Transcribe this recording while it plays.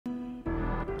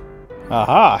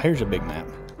Aha, here's a big map.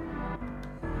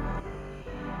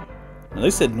 Now, they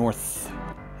said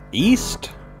northeast,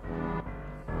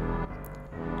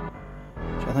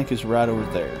 which I think is right over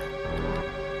there.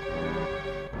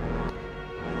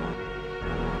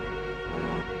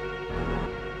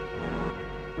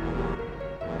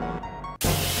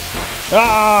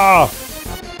 Ah!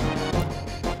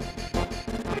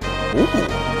 Ooh.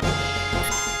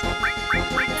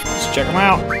 Let's check them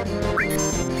out.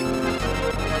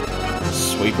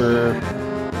 Sweeper.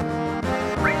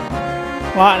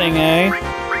 Lightning, eh?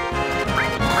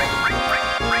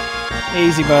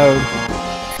 Easy mode.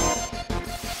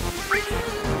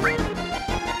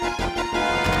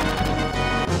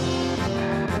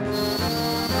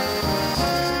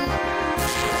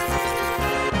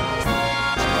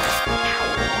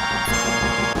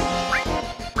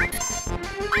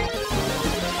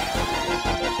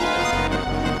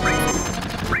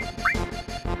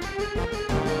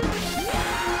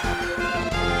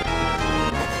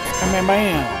 Bam,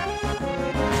 bam.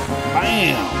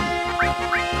 Bam.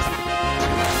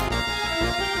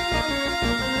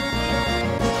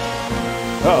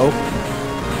 Uh-oh.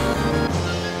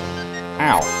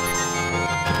 Ow.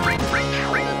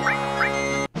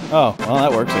 Oh, well,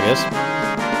 that works, I guess.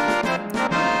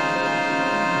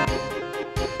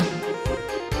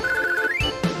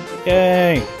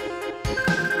 Yay.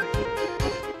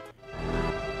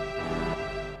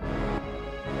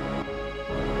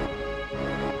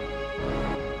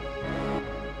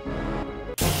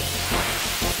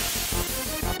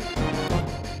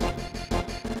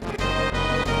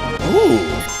 Ooh.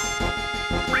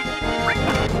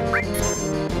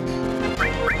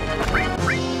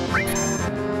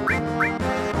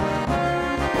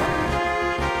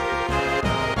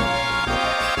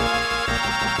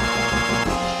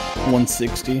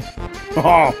 $160.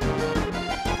 Oh.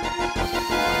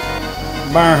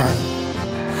 Burn.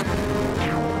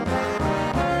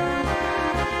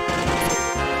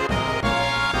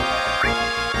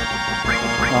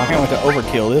 Oh, I can't wait to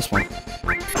overkill this one.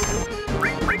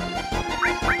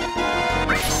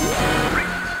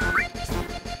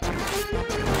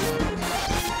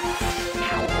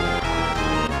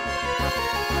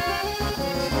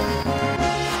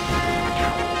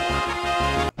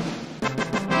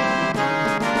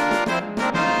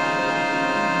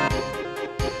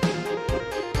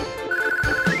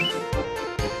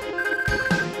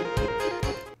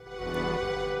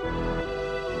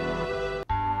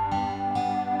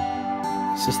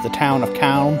 This is the town of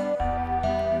Calm.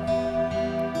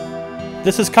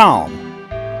 This is Calm.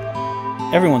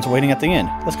 Everyone's waiting at the inn.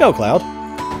 Let's go, Cloud.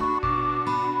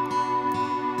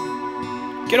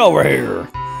 Get over here.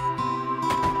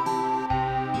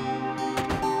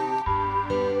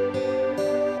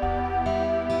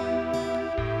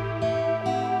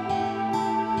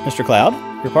 Mr. Cloud,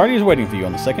 your party is waiting for you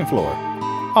on the second floor.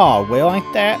 Aw, well,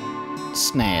 ain't that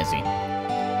snazzy.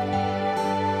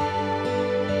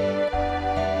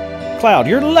 Cloud,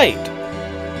 you're late!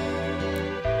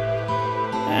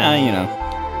 Ah, you know.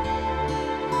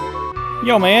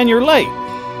 Yo, man, you're late!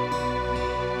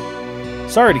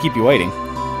 Sorry to keep you waiting.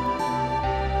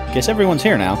 Guess everyone's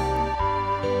here now.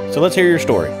 So let's hear your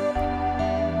story.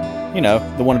 You know,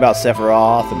 the one about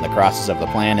Sephiroth and the crisis of the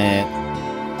planet.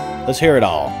 Let's hear it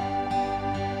all.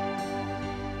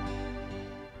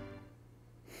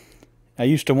 I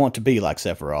used to want to be like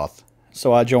Sephiroth,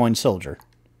 so I joined Soldier.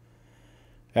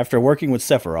 After working with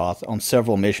Sephiroth on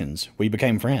several missions, we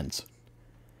became friends.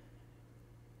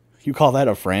 You call that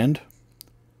a friend?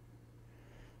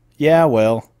 Yeah,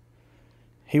 well,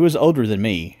 he was older than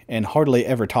me and hardly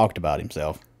ever talked about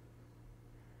himself.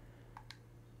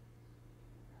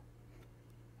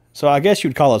 So I guess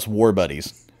you'd call us war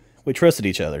buddies. We trusted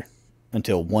each other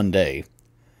until one day.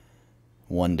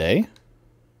 One day?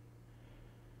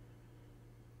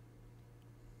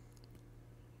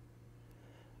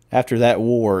 After that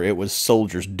war, it was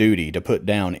Soldier's duty to put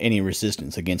down any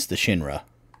resistance against the Shinra.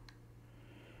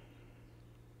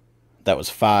 That was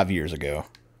 5 years ago.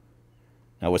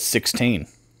 I was 16.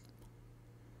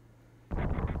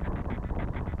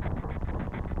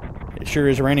 It sure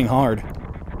is raining hard.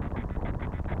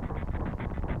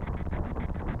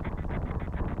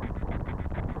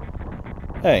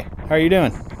 Hey, how are you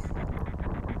doing?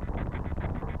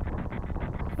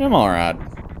 I'm alright.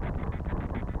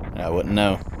 I wouldn't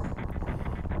know.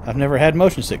 I've never had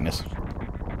motion sickness.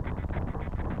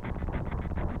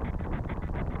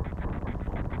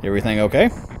 Everything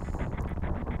okay?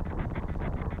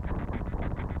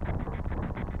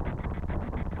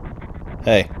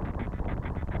 Hey.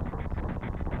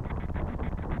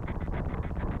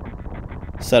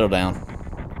 Settle down.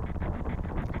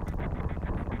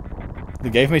 They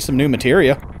gave me some new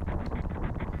materia.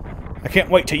 I can't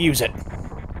wait to use it.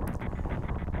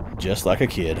 Just like a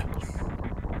kid.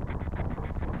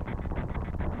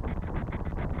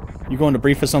 You going to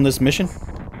brief us on this mission?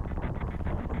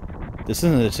 This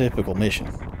isn't a typical mission.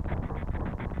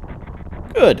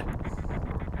 Good.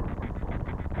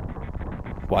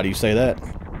 Why do you say that?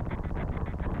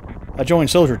 I joined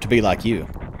soldier to be like you.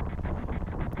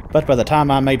 But by the time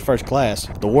I made first class,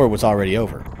 the war was already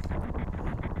over.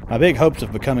 My big hopes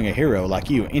of becoming a hero like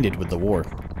you ended with the war.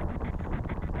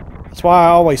 That's why I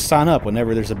always sign up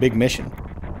whenever there's a big mission.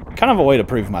 Kind of a way to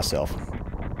prove myself.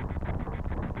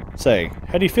 Say,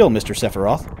 how do you feel, Mr.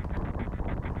 Sephiroth?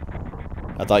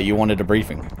 I thought you wanted a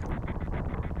briefing.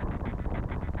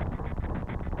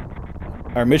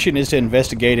 Our mission is to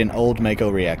investigate an old Mako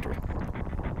reactor.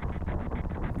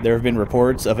 There have been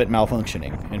reports of it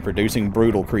malfunctioning and producing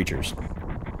brutal creatures.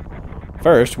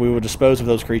 First, we will dispose of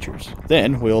those creatures.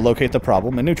 Then, we will locate the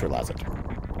problem and neutralize it.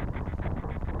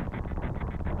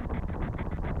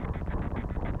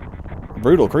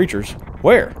 Brutal creatures?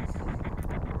 Where?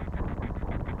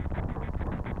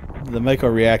 The Mako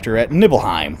reactor at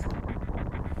Nibelheim.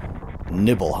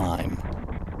 Nibelheim.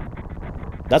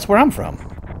 That's where I'm from.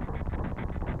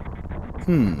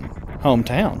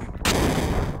 Hometown.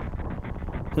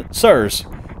 Sirs,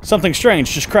 something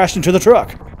strange just crashed into the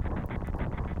truck.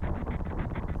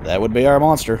 That would be our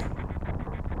monster.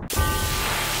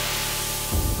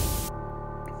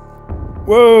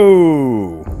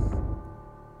 Whoa!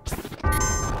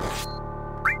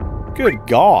 Good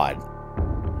God.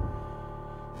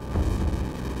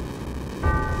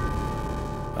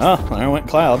 Oh, there went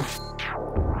Cloud.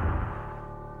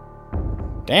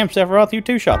 Damn, Sephiroth, you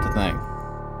too shot the thing.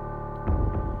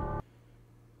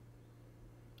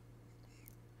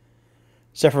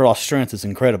 Sephiroth's strength is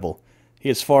incredible. He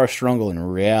is far stronger in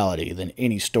reality than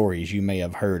any stories you may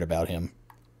have heard about him.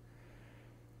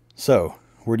 So,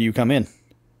 where do you come in?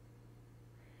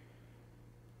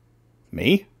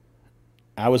 Me?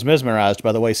 I was mesmerized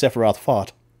by the way Sephiroth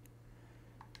fought.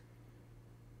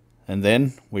 And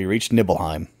then, we reached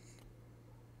Nibelheim.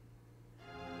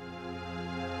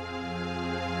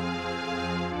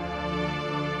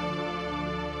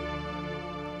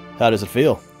 How does it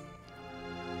feel?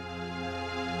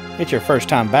 It's your first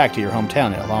time back to your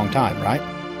hometown in a long time, right?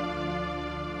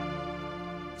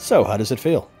 So, how does it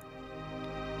feel?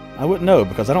 I wouldn't know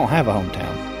because I don't have a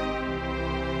hometown.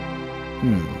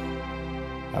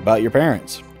 How about your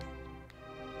parents?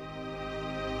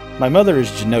 My mother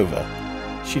is Genova.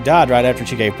 She died right after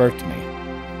she gave birth to me.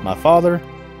 My father...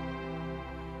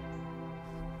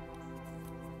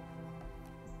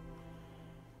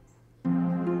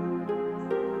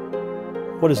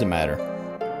 What does it matter?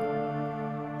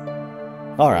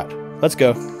 Alright, let's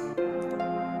go.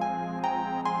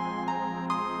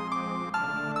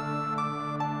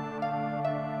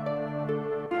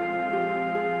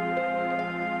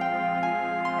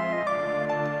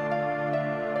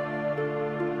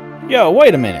 Yo,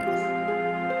 wait a minute.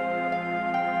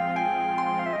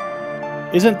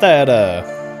 Isn't that,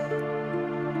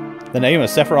 the name of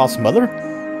Sephiroth's mother?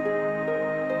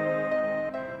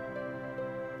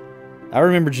 I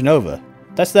remember Genova.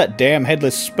 That's that damn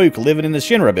headless spook living in the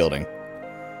Shinra building.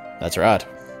 That's right.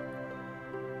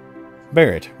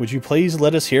 Barrett, would you please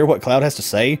let us hear what Cloud has to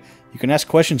say? You can ask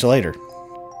questions later.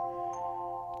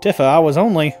 Tifa, I was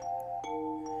only...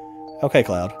 Okay,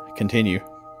 Cloud, continue.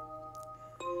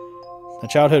 The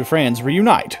childhood friends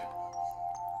reunite.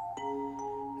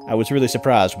 I was really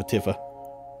surprised with Tifa.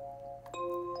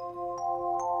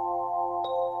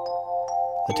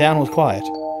 The town was quiet.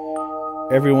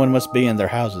 Everyone must be in their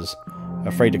houses,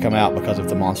 afraid to come out because of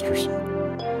the monsters.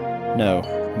 No,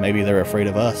 maybe they're afraid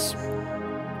of us.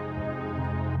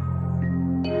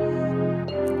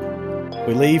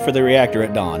 We leave for the reactor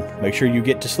at dawn. Make sure you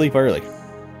get to sleep early.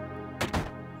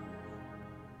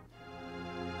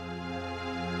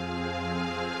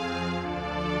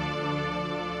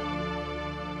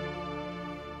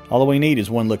 All we need is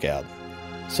one lookout.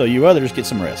 So you others get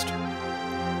some rest.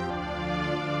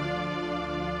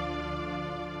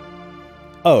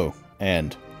 Oh,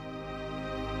 and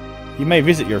you may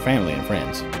visit your family and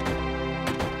friends.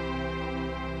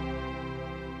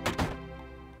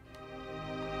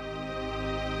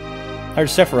 I heard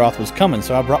Sephiroth was coming,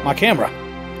 so I brought my camera.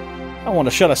 I want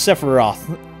to shut a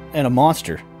Sephiroth and a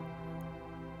monster.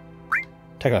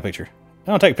 Take my picture. I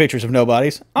don't take pictures of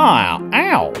nobodies. Ow!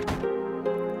 Ow!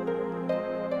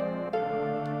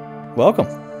 Welcome.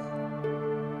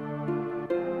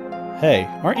 Hey,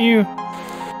 aren't you...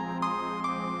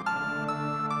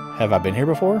 Have I been here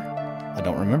before? I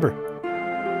don't remember.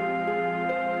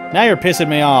 Now you're pissing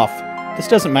me off. This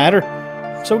doesn't matter.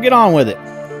 so get on with it.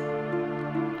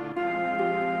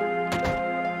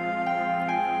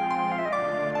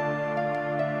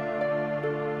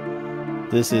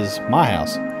 This is my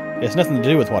house. It has nothing to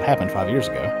do with what happened 5 years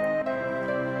ago.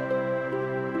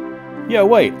 Yo,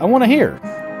 wait, I want to hear.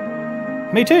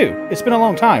 Me too. It's been a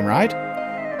long time, right?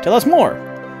 Tell us more.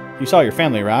 You saw your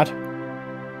family, right?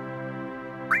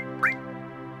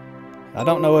 I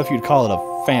don't know if you'd call it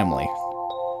a family.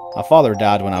 My father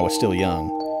died when I was still young.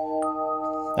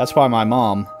 That's why my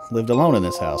mom lived alone in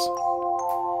this house.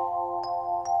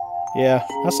 Yeah,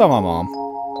 I saw my mom.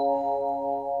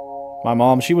 My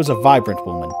mom, she was a vibrant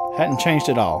woman. Hadn't changed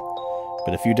at all.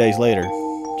 But a few days later,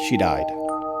 she died.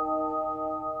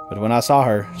 But when I saw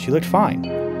her, she looked fine.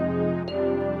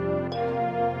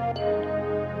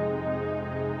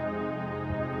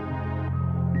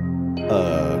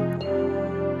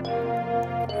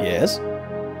 Yes?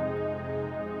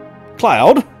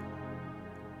 Cloud?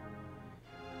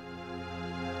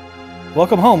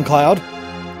 Welcome home, Cloud.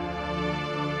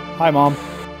 Hi, Mom.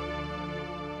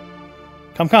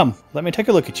 Come, let me take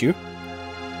a look at you.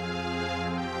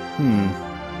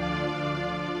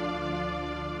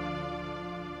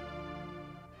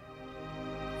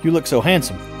 You look so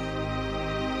handsome.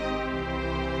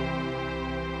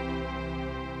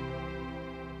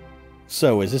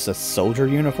 So, is this a soldier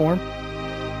uniform?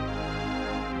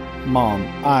 Mom,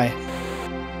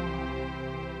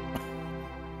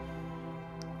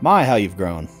 My, how you've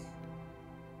grown.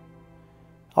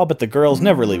 I'll bet the girls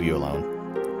never leave you alone.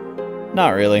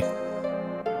 Not really.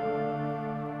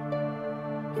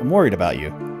 I'm worried about you.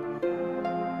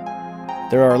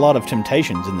 There are a lot of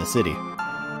temptations in the city.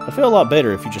 I feel a lot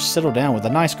better if you just settle down with a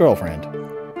nice girlfriend.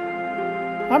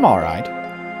 I'm alright.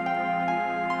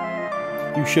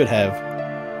 You should have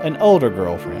an older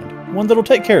girlfriend. One that'll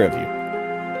take care of you.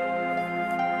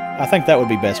 I think that would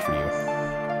be best for you.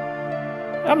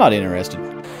 I'm not interested.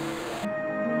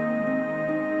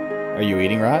 Are you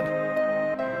eating right?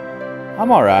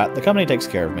 I'm alright. The company takes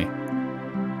care of me.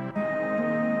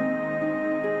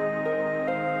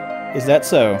 Is that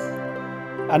so?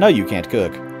 I know you can't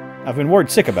cook. I've been worried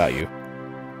sick about you.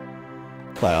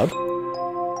 Cloud?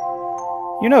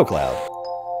 You know Cloud.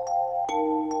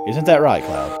 Isn't that right,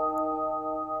 Cloud?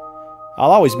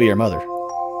 I'll always be your mother.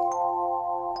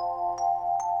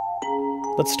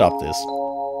 Let's stop this.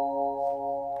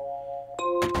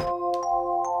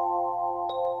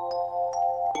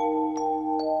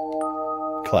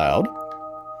 Cloud?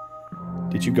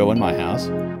 Did you go in my house? I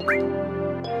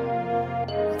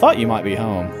thought you might be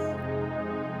home.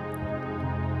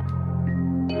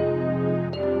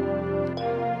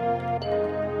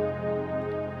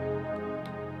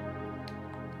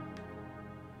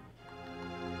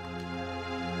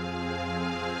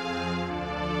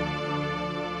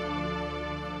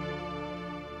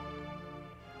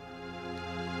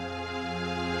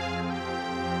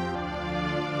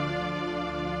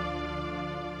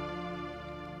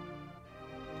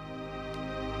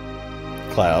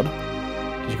 Cloud,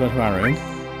 did you go into my room?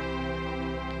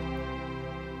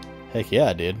 Heck yeah,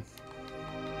 I did.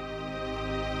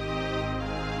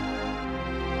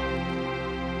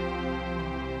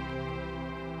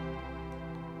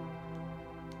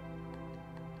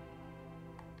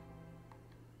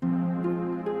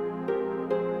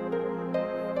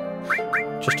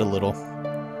 Just a little.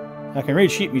 I can read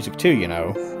sheet music too, you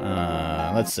know.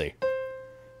 Let's see.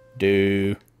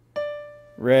 Do,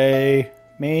 re,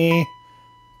 mi,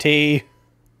 ti,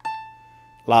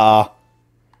 la,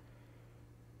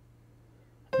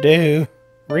 do,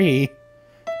 re,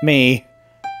 mi,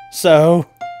 so,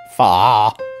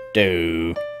 fa,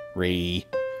 do, re,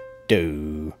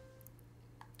 do.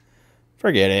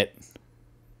 Forget it.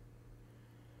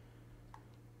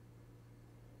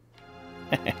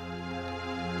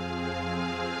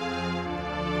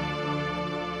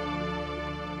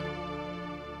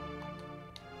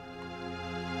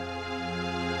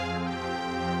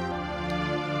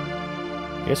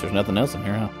 I guess there's nothing else in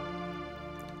here, huh?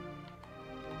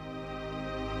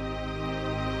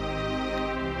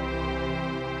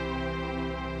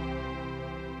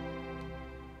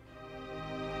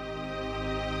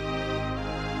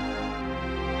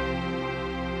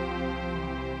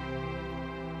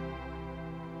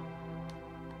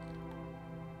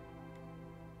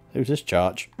 Who's this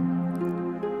Chotch?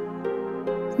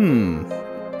 You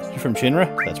from Shinra?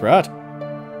 That's right.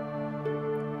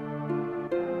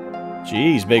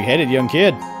 Jeez, big-headed young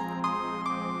kid.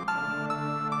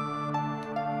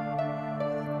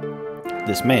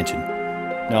 This mansion.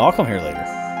 No, I'll come here later.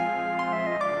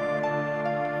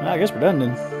 Well, I guess we're done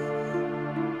then.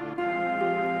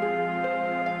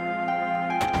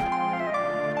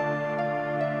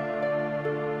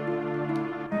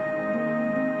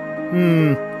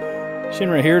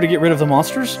 Shinra here to get rid of the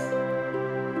monsters?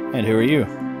 And who are you?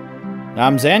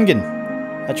 I'm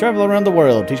Zangan. I travel around the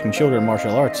world teaching children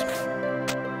martial arts.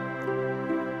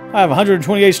 I have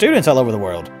 128 students all over the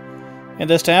world. In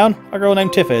this town, a girl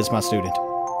named Tifa is my student.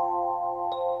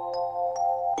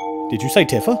 Did you say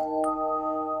Tifa?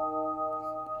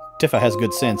 Tifa has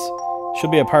good sense.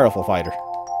 She'll be a powerful fighter.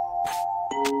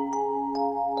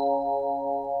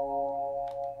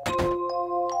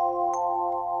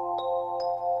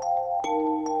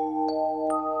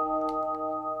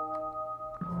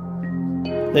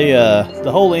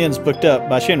 The whole inn's booked up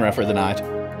by Shinra for the night.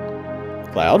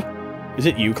 Cloud? Is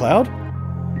it you, Cloud?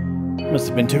 Must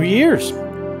have been 2 years.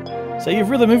 So you've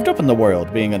really moved up in the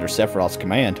world, being under Sephiroth's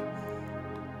command.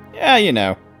 Yeah, you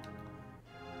know.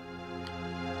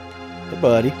 Hey,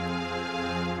 buddy.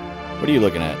 What are you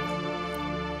looking at?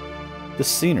 This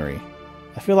scenery.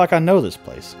 I feel like I know this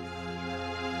place.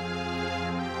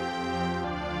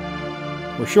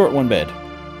 We're short one bed.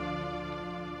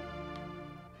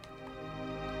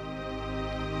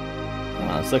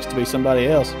 This looks to be somebody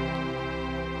else.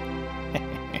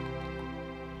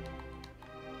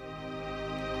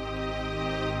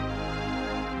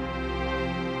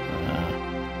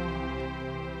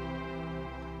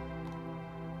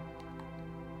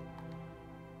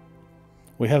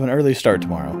 We have an early start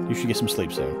tomorrow. You should get some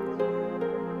sleep soon.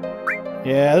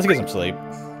 Yeah, let's get some sleep.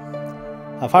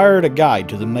 I've hired a guide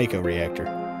to the Mako reactor.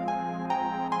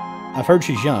 I've heard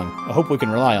she's young. I hope we can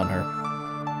rely on her.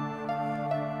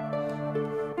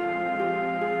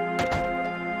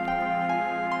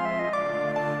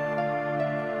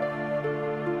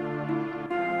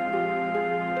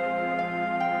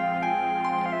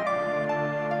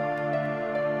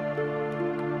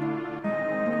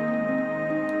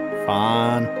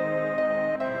 Fine.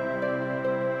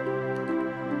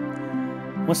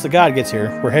 Once the guide gets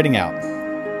here, we're heading out.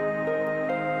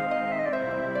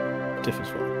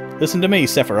 Listen to me,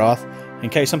 Sephiroth, in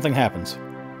case something happens.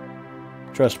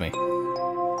 Trust me.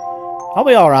 I'll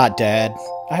be alright, Dad.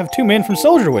 I have 2 men from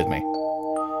Soldier with me.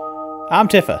 I'm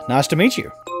Tifa. Nice to meet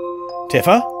you.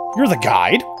 Tifa? You're the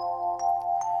guide?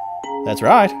 That's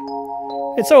right.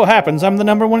 It so happens I'm the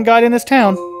 #1 guide in this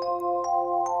town.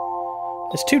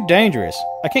 It's too dangerous.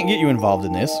 I can't get you involved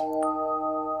in this.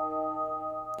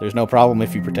 There's no problem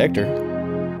if you protect her.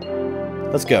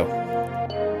 Let's go.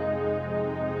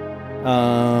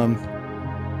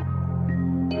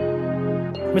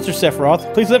 Mr.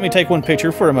 Sephiroth, please let me take one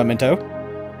picture for a memento.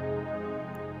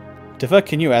 Tifa,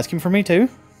 can you ask him for me too?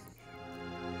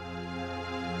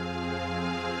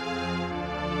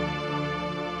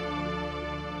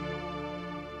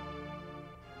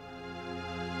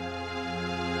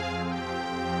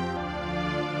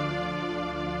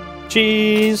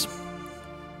 Cheese!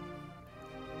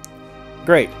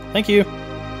 Great, thank you.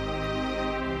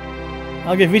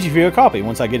 I'll give each of you a copy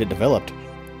once I get it developed.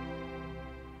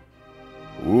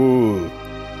 Ooh.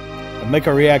 A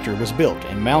Mako reactor was built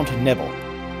in Mount Nebel.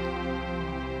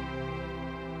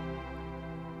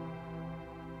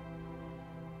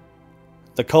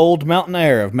 The cold mountain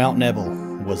air of Mount Nebel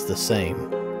was the same.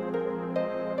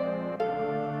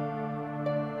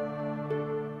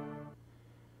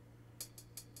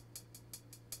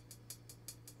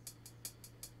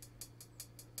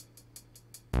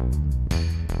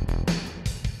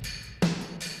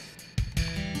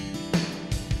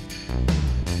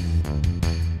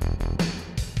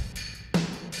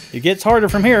 It gets harder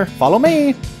from here. Follow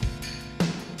me!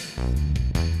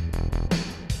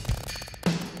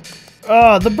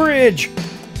 Ah, the bridge!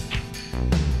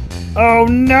 Oh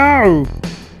no!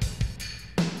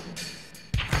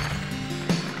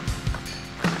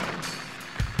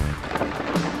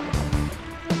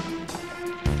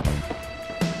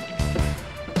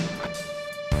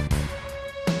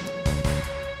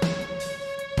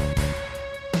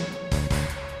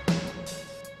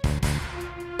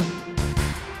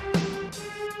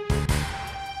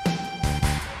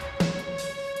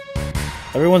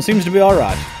 Everyone seems to be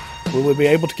alright. Will we be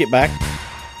able to get back?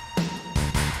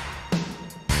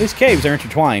 These caves are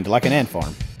intertwined like an ant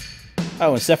farm.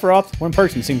 Oh, and Sephiroth, one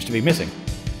person seems to be missing.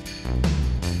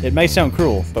 It may sound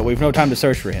cruel, but we've no time to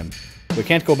search for him. We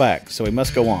can't go back, so we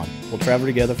must go on. We'll travel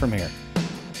together from here.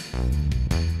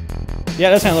 Yeah,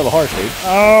 that sounds a little harsh, dude.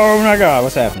 Oh my god,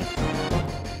 what's happening?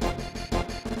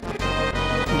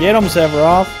 Get him,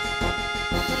 Sephiroth.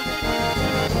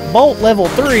 Bolt level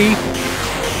 3?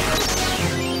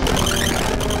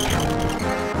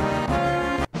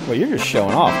 Well, you're just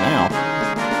showing off now.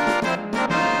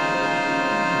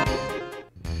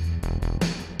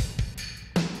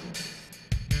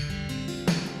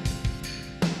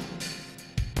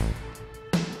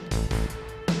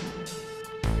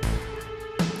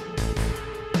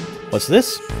 What's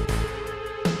this?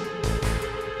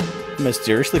 A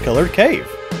mysteriously colored cave.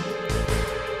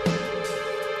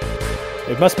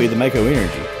 It must be the Mako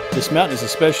energy. This mountain is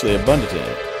especially abundant in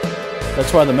it.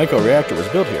 That's why the Mako reactor was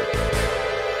built here.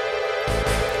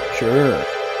 Sure.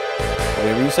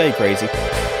 Whatever you say, crazy.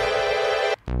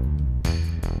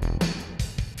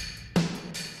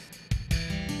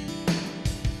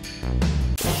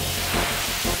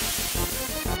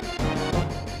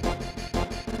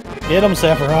 Get him,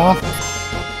 Sephiroth.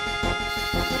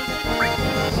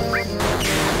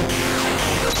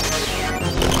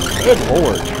 Good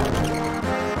lord.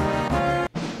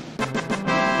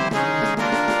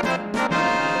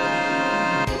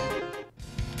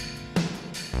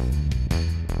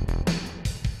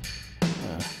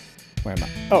 Where am I?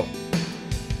 Oh.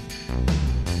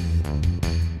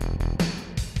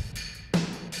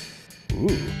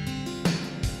 Ooh.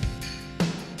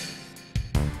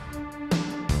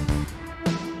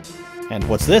 And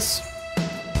what's this?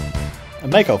 A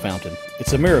Mako fountain.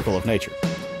 It's a miracle of nature.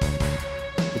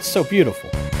 It's so beautiful.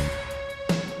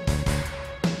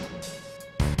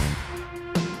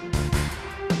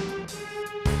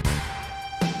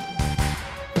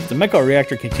 If the Mako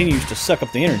reactor continues to suck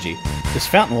up the energy, this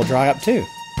fountain will dry up too.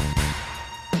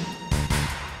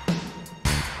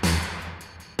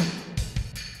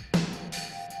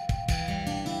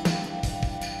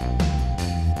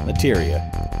 Materia.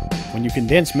 When you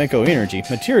condense Mako energy,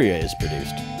 materia is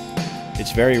produced.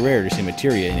 It's very rare to see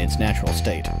materia in its natural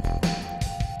state.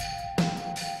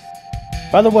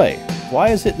 By the way, why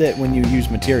is it that when you use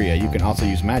materia, you can also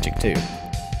use magic too?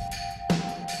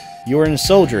 You were a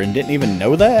soldier and didn't even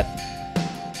know that?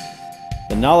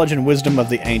 The knowledge and wisdom of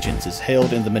the ancients is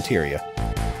held in the materia.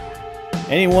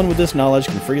 Anyone with this knowledge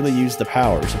can freely use the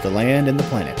powers of the land and the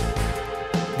planet.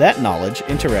 That knowledge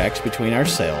interacts between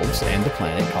ourselves and the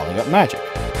planet, calling up magic.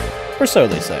 Or so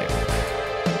they say.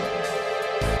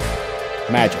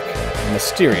 Magic.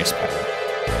 Mysterious power.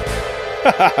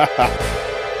 Ha ha ha ha!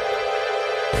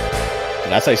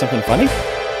 Did I say something funny?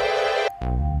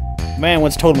 Man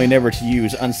once told me never to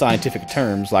use unscientific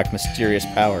terms like mysterious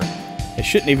power. It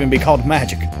shouldn't even be called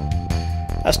magic.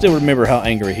 I still remember how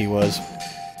angry he was.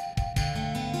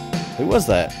 Who was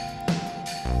that?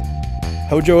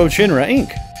 Hojo of Shinra,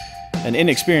 Inc., an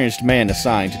inexperienced man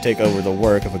assigned to take over the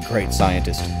work of a great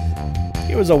scientist.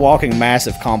 He was a walking mass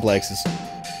of complexes.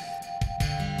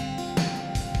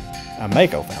 A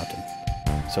Mako fountain.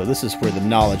 So this is where the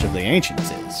knowledge of the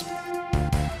ancients is.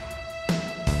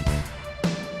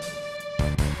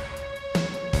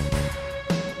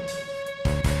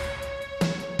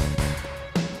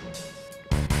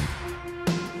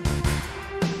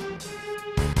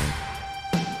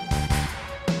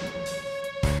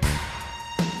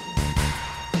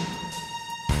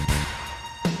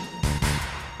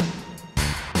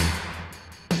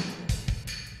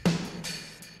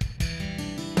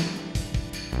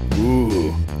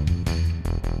 Ooh.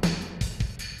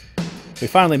 We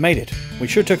finally made it. We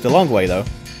sure took the long way, though.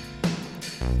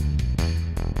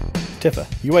 Tifa,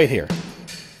 you wait here.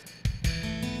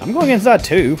 I'm going inside,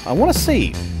 too. I want to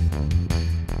see.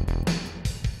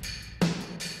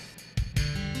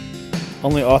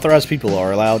 Only authorized people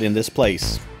are allowed in this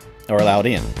place. Or allowed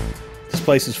in. This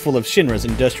place is full of Shinra's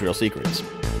industrial secrets.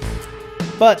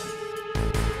 But,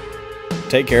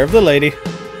 take care of the lady.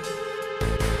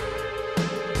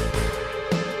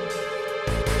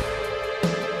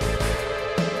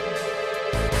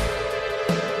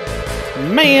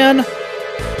 Man!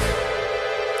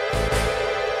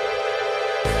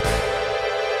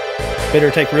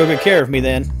 Better take real good care of me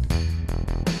then.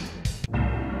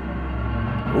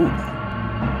 Ooh.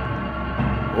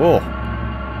 Oh.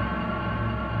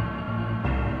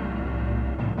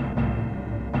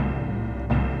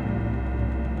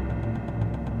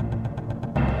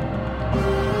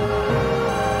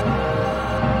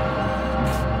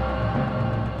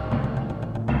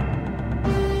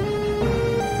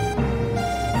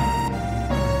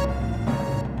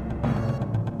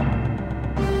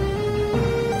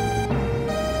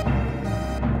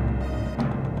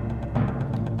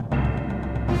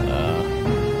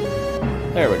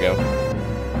 There we go.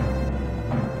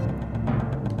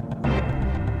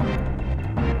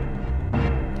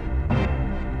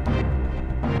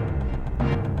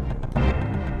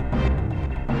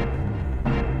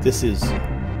 This is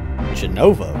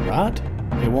Genova, right?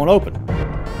 It won't open.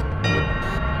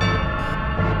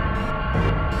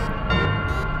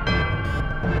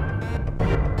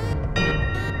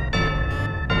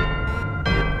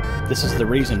 This is the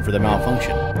reason for the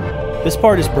malfunction. This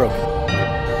part is broken.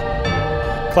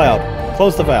 Cloud,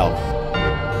 close the valve.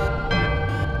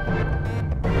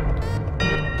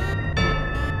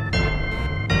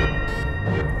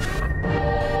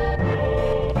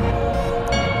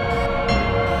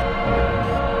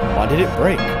 Why did it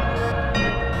break?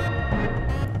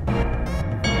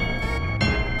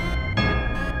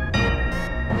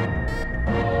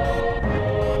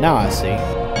 Now I see.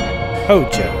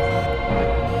 Hojo.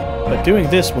 But doing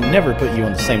this will never put you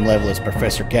on the same level as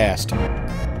Professor Gast.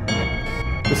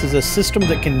 This is a system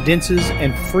that condenses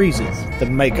and freezes the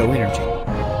Mako energy.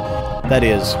 That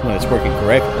is, when it's working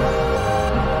correctly.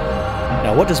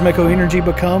 Now, what does Mako energy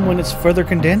become when it's further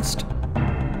condensed?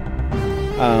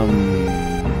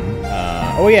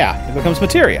 Oh yeah, it becomes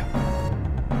materia.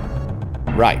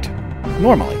 Right.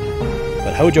 Normally.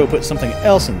 But Hojo put something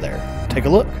else in there. Take a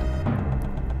look.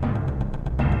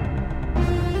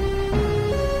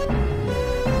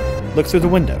 Look through the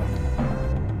window.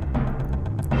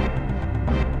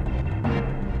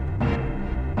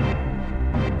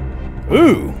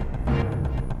 Ooh!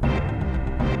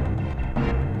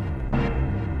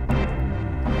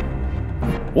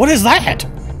 What is that?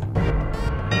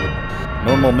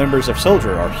 Normal members of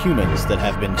Soldier are humans that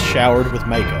have been showered with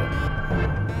Mako.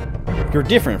 You're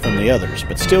different from the others,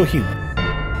 but still human.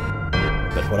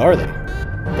 But what are they?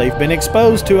 They've been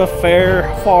exposed to a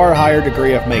far higher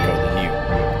degree of Mako than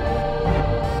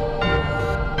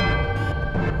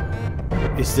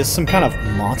you. Is this some kind of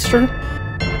monster?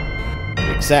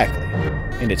 Exactly.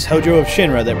 And it's Hojo of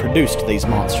Shinra that produced these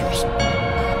monsters.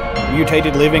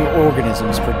 Mutated living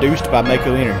organisms produced by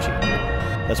Mako energy.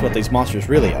 That's what these monsters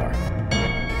really are.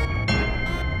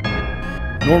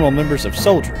 Normal members of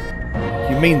Soldier.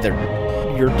 You mean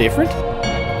you're different?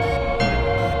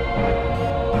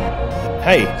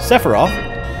 Hey, Sephiroth.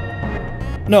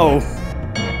 No.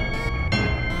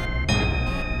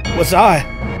 Was I?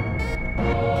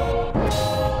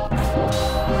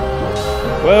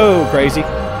 Whoa, crazy.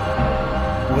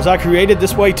 Was I created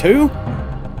this way too?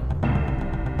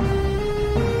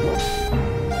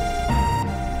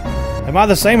 Am I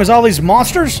the same as all these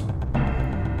monsters?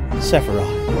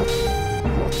 Sephiroth.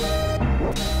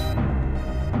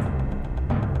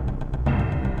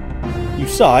 You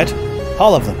saw it.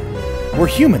 All of them. We're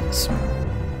humans.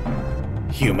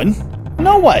 Human?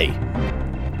 No way!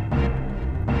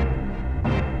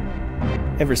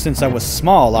 Ever since I was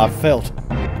small, I've felt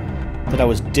that I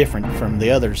was different from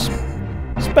the others.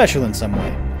 Special in some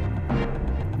way.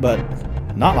 But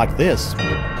not like this.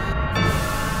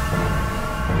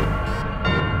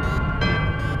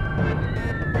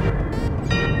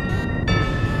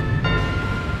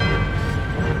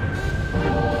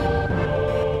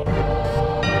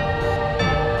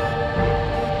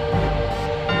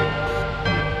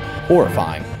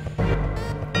 Horrifying.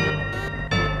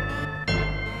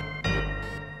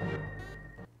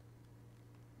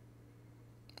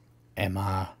 Am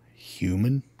I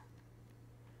human?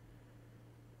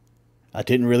 I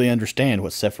didn't really understand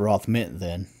what Sephiroth meant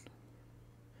then.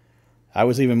 I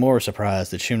was even more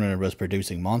surprised that Shinra was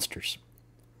producing monsters.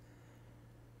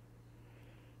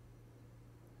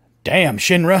 Damn,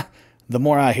 Shinra! The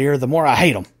more I hear, the more I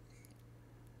hate them.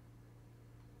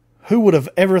 Who would have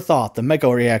ever thought the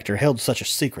Mako reactor held such a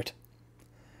secret?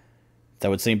 That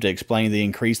would seem to explain the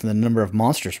increase in the number of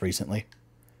monsters recently.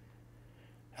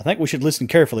 I think we should listen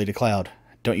carefully to Cloud.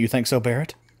 Don't you think so,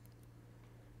 Barrett?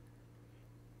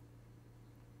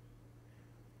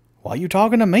 Why are you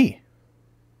talking to me?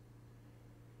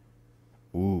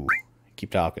 Ooh,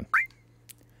 keep talking.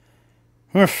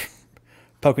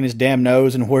 Poking his damn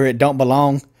nose in where it don't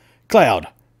belong. Cloud,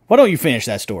 why don't you finish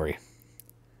that story?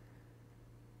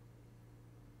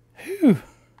 Whew.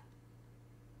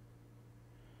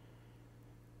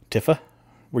 Tifa,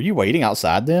 were you waiting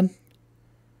outside then?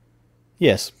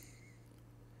 Yes.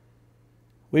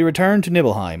 We returned to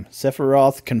Nibelheim.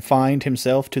 Sephiroth confined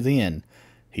himself to the inn.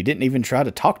 He didn't even try to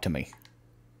talk to me.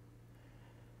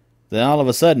 Then all of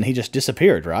a sudden he just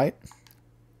disappeared, right?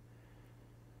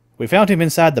 We found him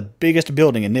inside the biggest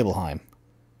building in Nibelheim.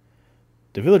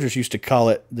 The villagers used to call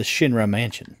it the Shinra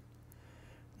Mansion.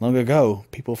 Long ago,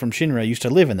 people from Shinra used to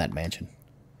live in that mansion.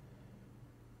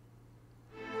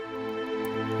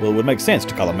 Well, it would make sense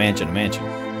to call a mansion a mansion.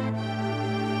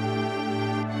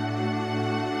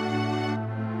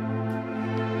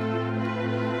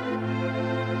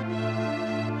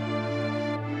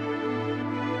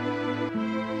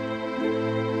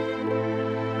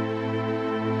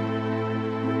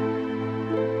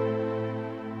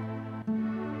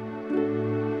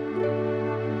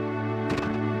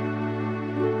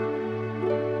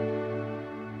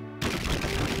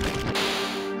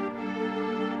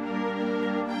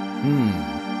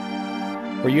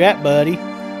 Where you at, buddy?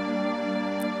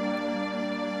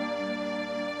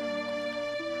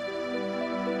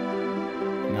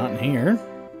 Not in here.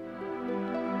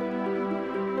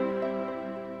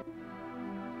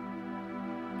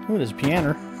 Oh, there's a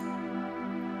piano.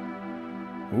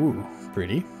 Ooh,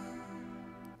 pretty.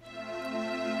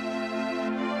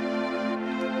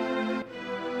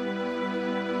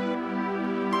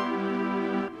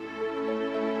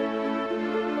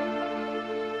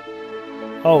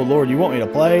 Oh, Lord, you want me to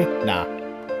play? Nah.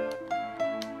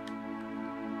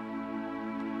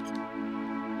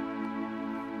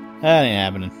 That ain't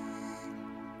happening.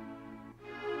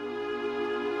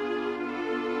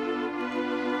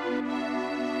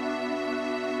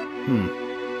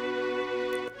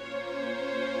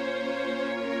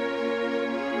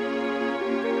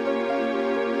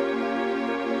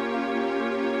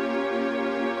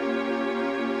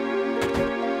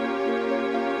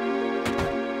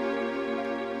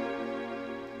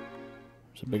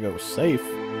 It's a big old safe.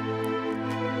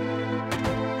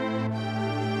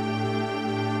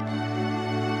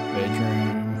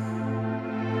 Bedroom.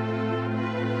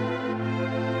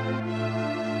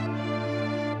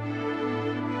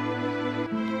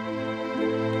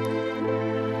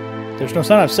 There's no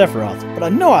sign of Sephiroth, but I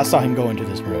know I saw him go into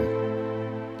this room.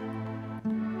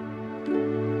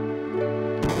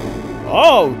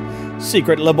 Oh!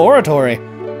 Secret laboratory!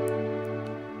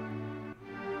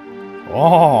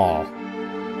 Oh!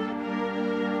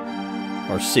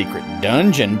 Or secret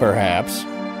dungeon, perhaps.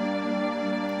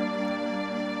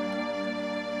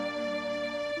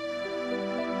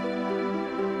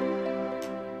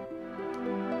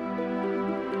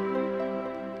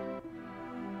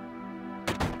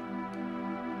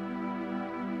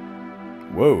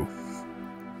 Whoa.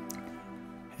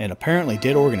 An apparently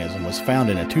dead organism was found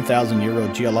in a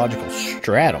 2,000-year-old geological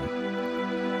stratum.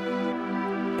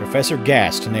 Professor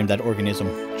Gast named that organism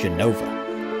Genova.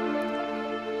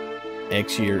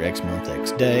 X year, X month,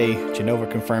 X day. Genova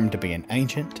confirmed to be an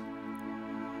ancient.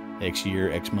 X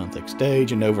year, X month, X day.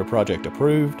 Genova project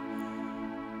approved.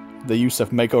 The use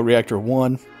of Mako Reactor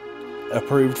 1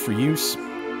 approved for use.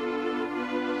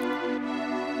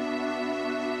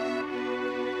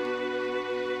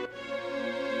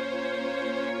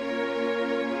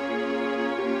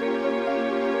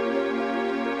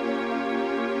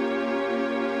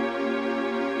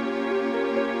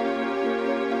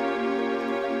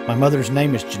 My mother's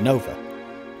name is Genova.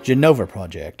 Genova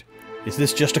Project. Is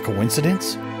this just a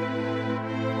coincidence?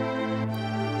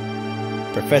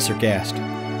 Professor Gast,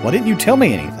 why didn't you tell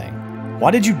me anything? Why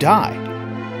did you die?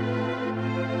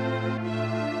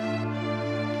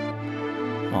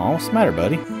 Aw, what's the matter,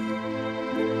 buddy?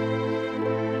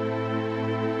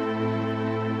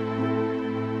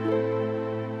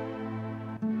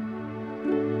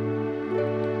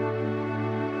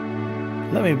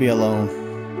 Let me be alone.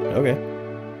 Okay.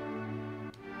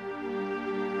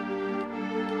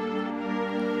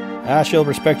 I shall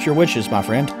respect your wishes, my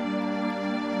friend.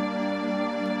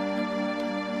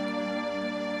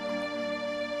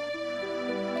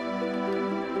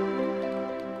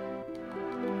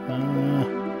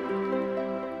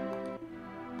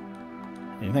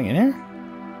 Anything in here?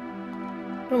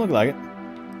 Don't look like it.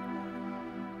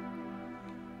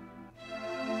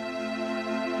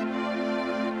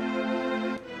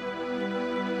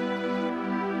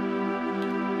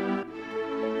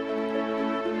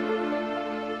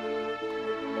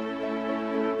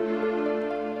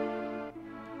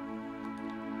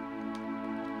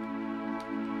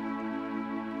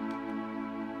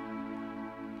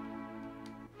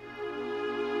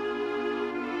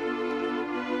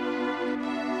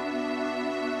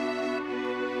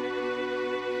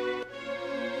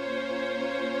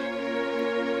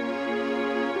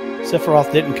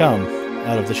 Sephiroth didn't come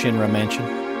out of the Shinra mansion.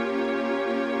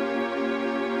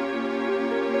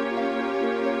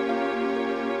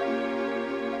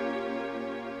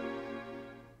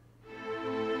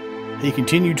 He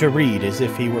continued to read as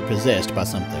if he were possessed by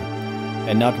something,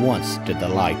 and not once did the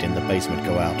light in the basement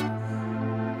go out.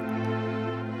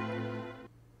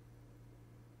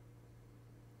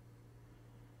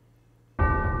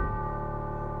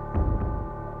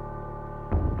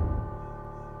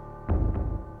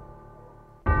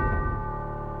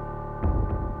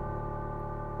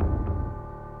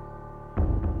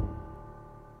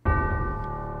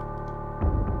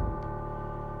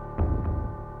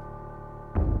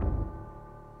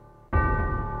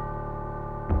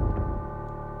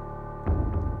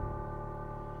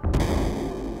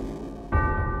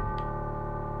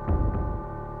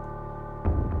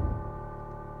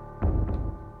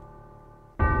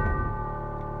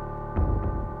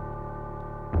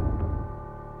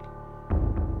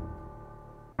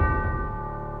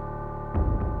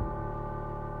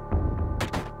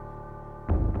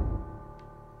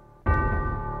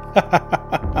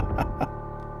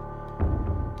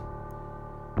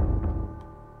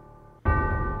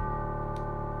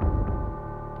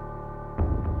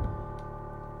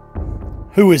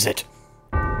 Who is it?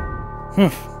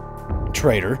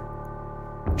 Traitor.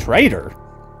 Traitor?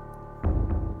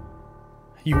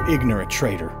 You ignorant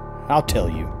traitor. I'll tell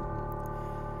you.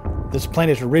 This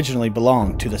planet originally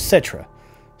belonged to the Cetra.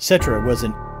 Cetra was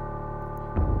an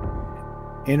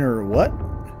inner what?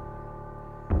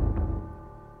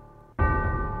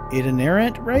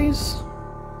 Itinerant race?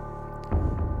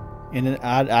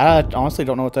 I honestly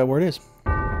don't know what that word is.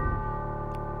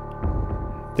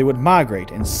 They would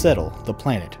migrate and settle the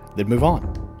planet, then move on.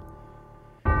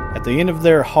 At the end of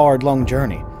their hard, long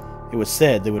journey, it was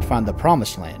said they would find the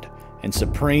Promised Land and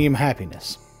supreme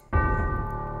happiness.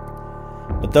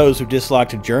 But those who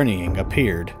disliked journeying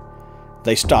appeared.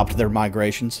 They stopped their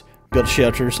migrations, built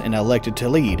shelters, and elected to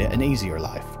lead an easier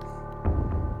life.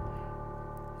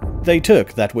 They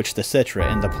took that which the Cetra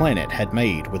and the planet had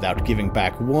made without giving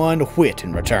back one whit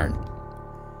in return.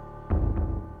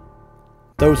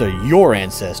 Those are your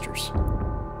ancestors.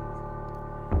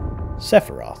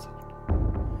 Sephiroth.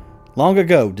 Long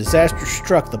ago, disaster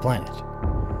struck the planet.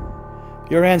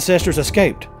 Your ancestors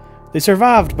escaped. They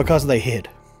survived because they hid.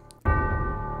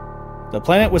 The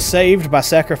planet was saved by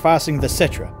sacrificing the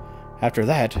Cetra. After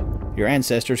that, your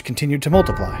ancestors continued to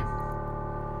multiply.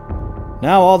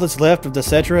 Now all that's left of the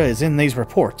Cetra is in these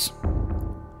reports.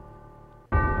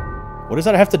 What does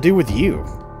that have to do with you?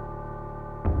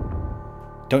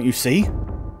 Don't you see?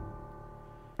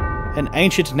 An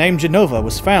ancient named Genova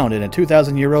was found in a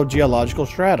 2,000-year-old geological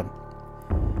stratum.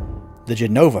 The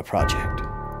Genova Project.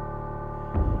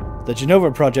 The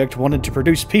Genova Project wanted to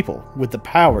produce people with the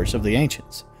powers of the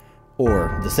ancients,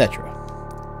 or the Cetra.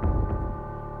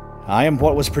 I am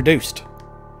what was produced.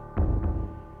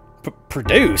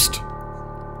 Produced?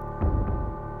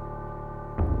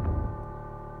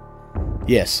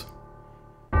 Yes.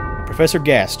 Professor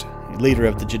Gast, leader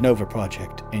of the Genova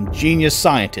Project, and genius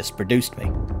scientist produced me.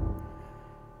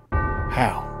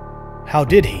 How? How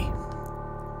did he?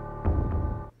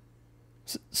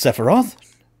 Sephiroth?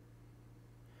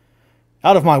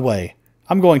 Out of my way.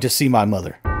 I'm going to see my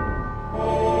mother.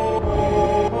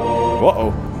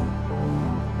 Uh-oh.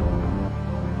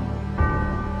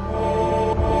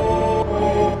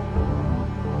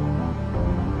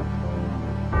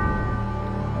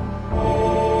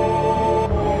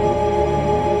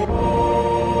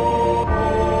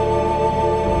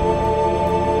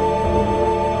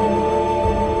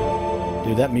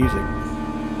 Dude, that music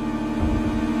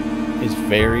is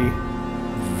very,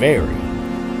 very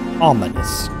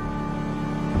ominous.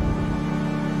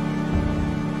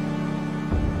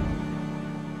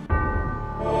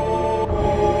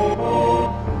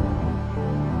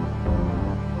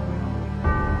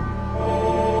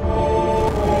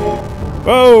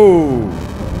 Whoa!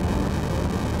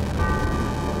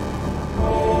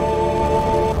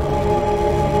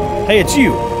 Hey, it's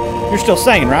you. You're still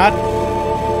sane, right?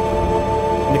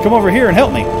 Now come over here and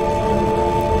help me.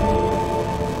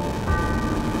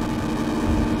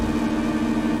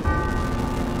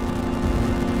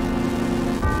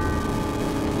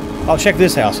 I'll check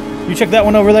this house. You check that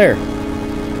one over there.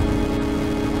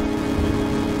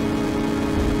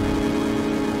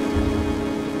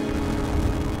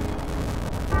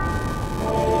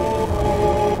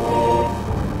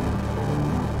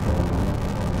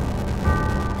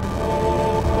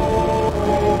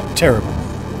 Terrible.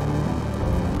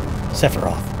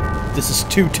 Sephiroth, this is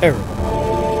too terrible.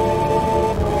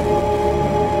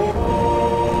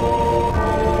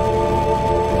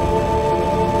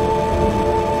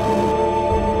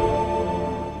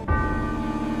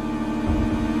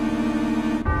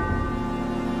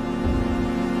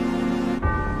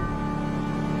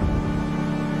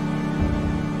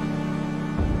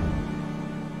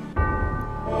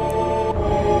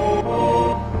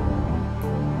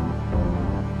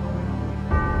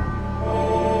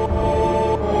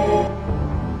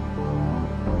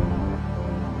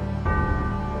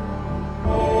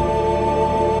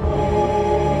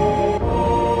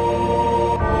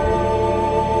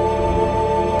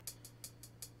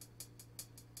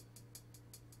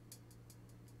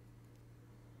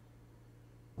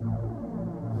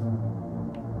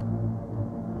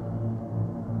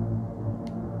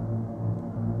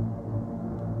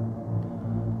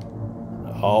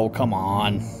 Oh, come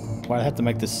on. Why do I have to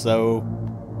make this so...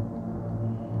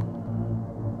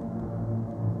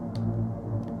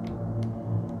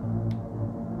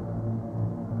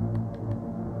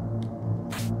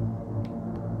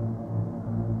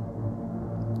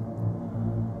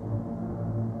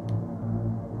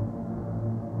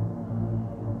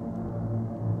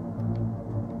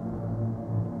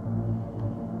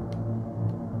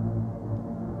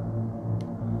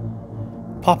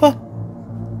 Papa?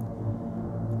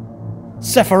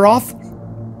 Sephiroth?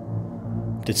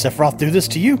 Did Sephiroth do this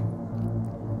to you?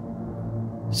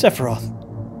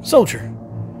 Sephiroth. Soldier.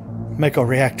 Mako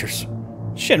reactors.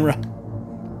 Shinra.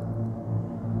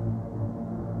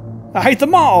 I hate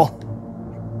them all!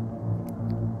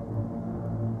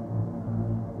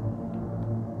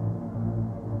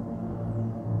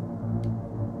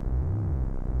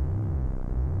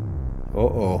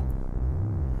 Uh-oh.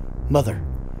 Mother,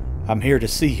 I'm here to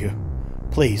see you.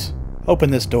 Please,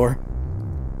 open this door.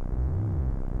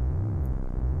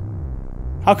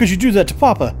 How could you do that to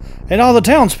Papa and all the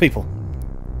townspeople?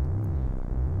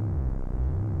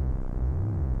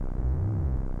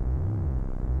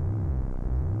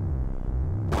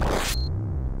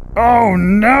 Oh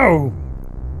no!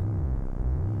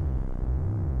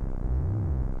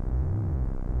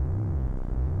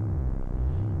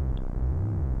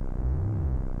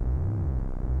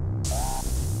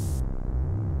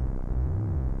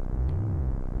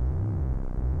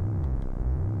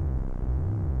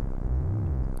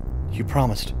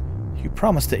 You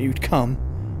promised that you'd come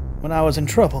when I was in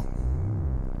trouble.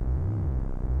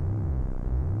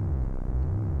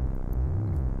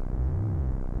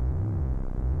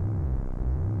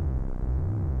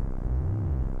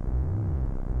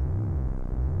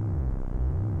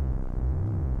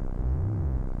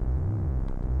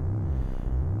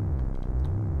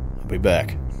 I'll be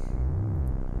back.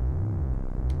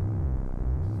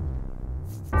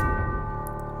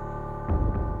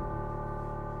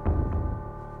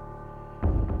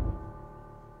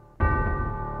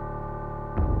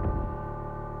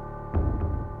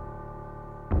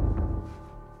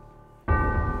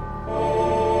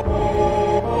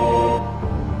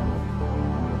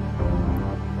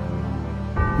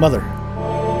 Mother,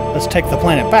 let's take the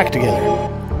planet back together.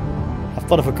 I've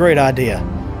thought of a great idea.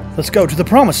 Let's go to the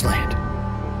Promised Land.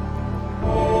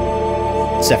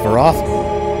 Sephiroth?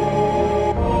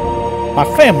 My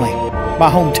family, my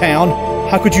hometown.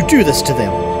 How could you do this to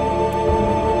them?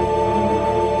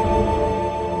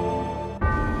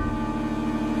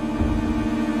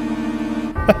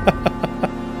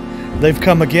 They've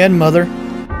come again, Mother.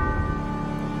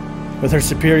 With her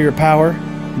superior power,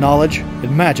 knowledge,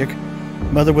 and magic,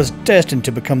 Mother was destined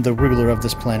to become the ruler of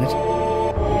this planet.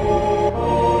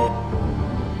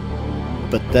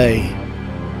 But they...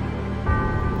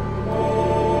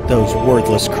 those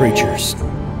worthless creatures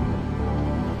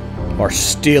are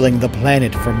stealing the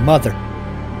planet from Mother.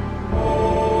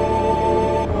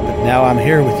 But now I'm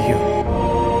here with you.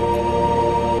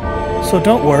 So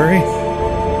don't worry.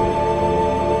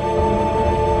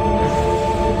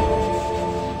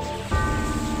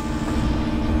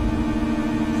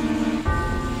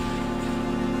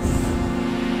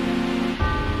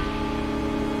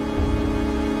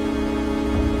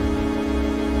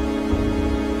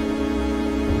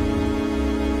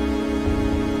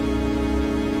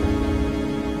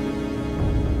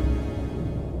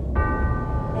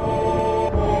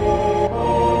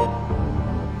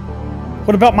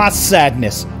 What about my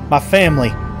sadness? My family,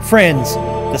 friends,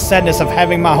 the sadness of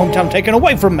having my hometown taken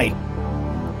away from me?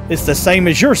 It's the same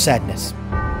as your sadness.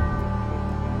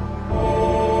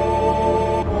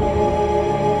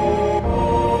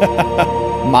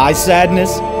 My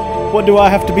sadness? What do I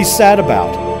have to be sad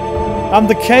about? I'm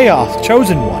the Chaos,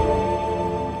 chosen one.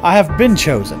 I have been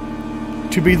chosen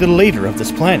to be the leader of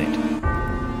this planet.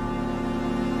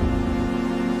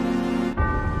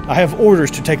 I have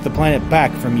orders to take the planet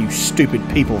back from you stupid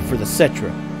people for the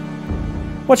Cetra.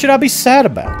 What should I be sad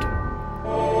about?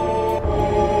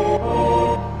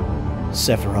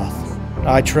 Sephiroth,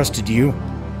 I trusted you.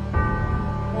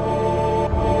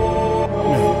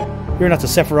 No, you're not the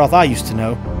Sephiroth I used to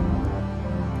know.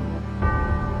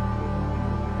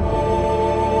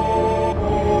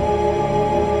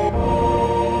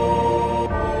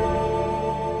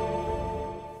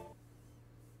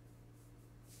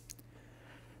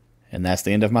 And that's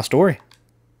the end of my story.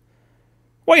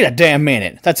 Wait a damn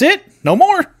minute. That's it? No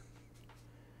more?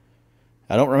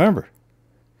 I don't remember.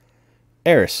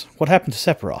 Eris, what happened to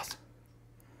Sephiroth?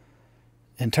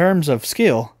 In terms of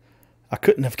skill, I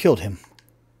couldn't have killed him.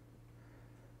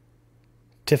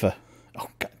 Tifa. Oh,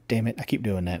 god damn it. I keep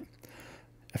doing that.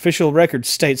 Official records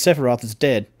state Sephiroth is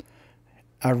dead.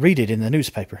 I read it in the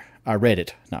newspaper. I read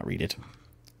it, not read it.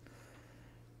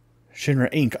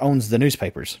 Shinra Inc. owns the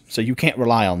newspapers, so you can't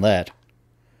rely on that.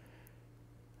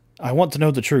 I want to know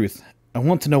the truth. I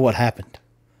want to know what happened.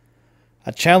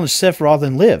 I challenged Sephiroth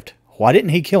and lived. Why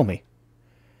didn't he kill me?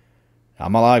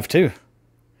 I'm alive too.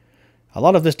 A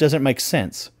lot of this doesn't make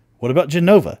sense. What about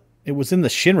Genova? It was in the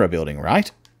Shinra building,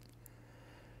 right?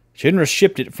 Shinra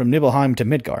shipped it from Nibelheim to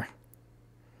Midgar.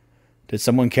 Did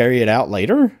someone carry it out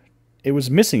later? It was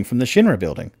missing from the Shinra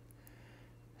building.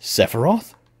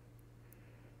 Sephiroth?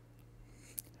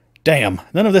 Damn,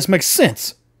 none of this makes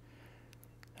sense.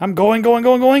 I'm going,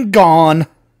 gone.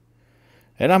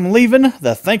 And I'm leaving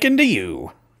the thinking to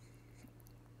you.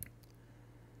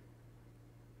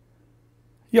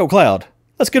 Yo, Cloud,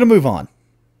 let's get a move on.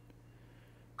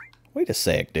 Wait a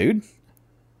sec, dude.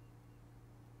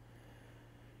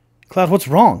 Cloud, what's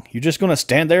wrong? You just gonna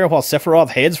stand there while Sephiroth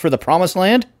heads for the Promised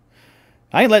Land?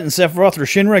 I ain't letting Sephiroth or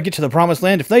Shinra get to the Promised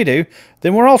Land. If they do,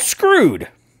 then we're all screwed.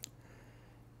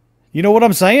 You know what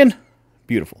I'm saying?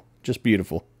 Beautiful. Just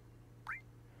beautiful.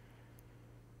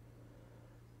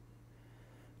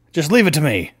 Just leave it to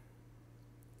me.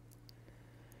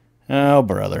 Oh,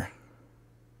 brother.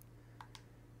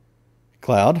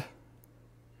 Cloud.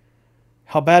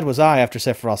 How bad was I after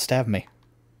Sephiroth stabbed me?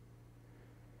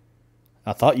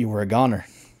 I thought you were a goner.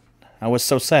 I was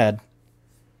so sad.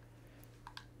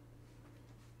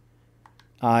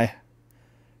 The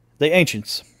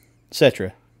Ancients,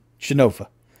 Cetra, Shinova,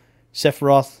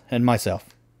 Sephiroth, and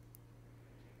myself.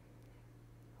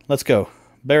 Let's go.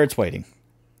 Barrett's waiting.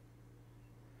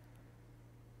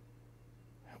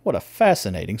 What a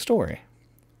fascinating story.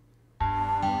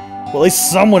 Well, at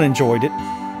least someone enjoyed it.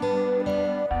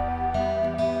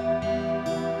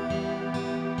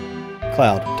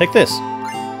 Cloud, take this.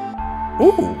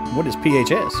 Ooh, what is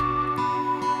PHS?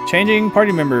 Changing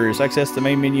party members. Access the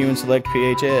main menu and select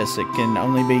PHS. It can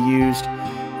only be used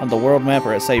on the world map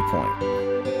or at save point.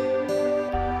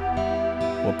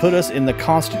 Will put us in the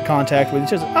constant contact with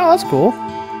each other. Oh, that's cool.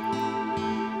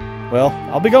 Well,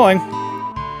 I'll be going.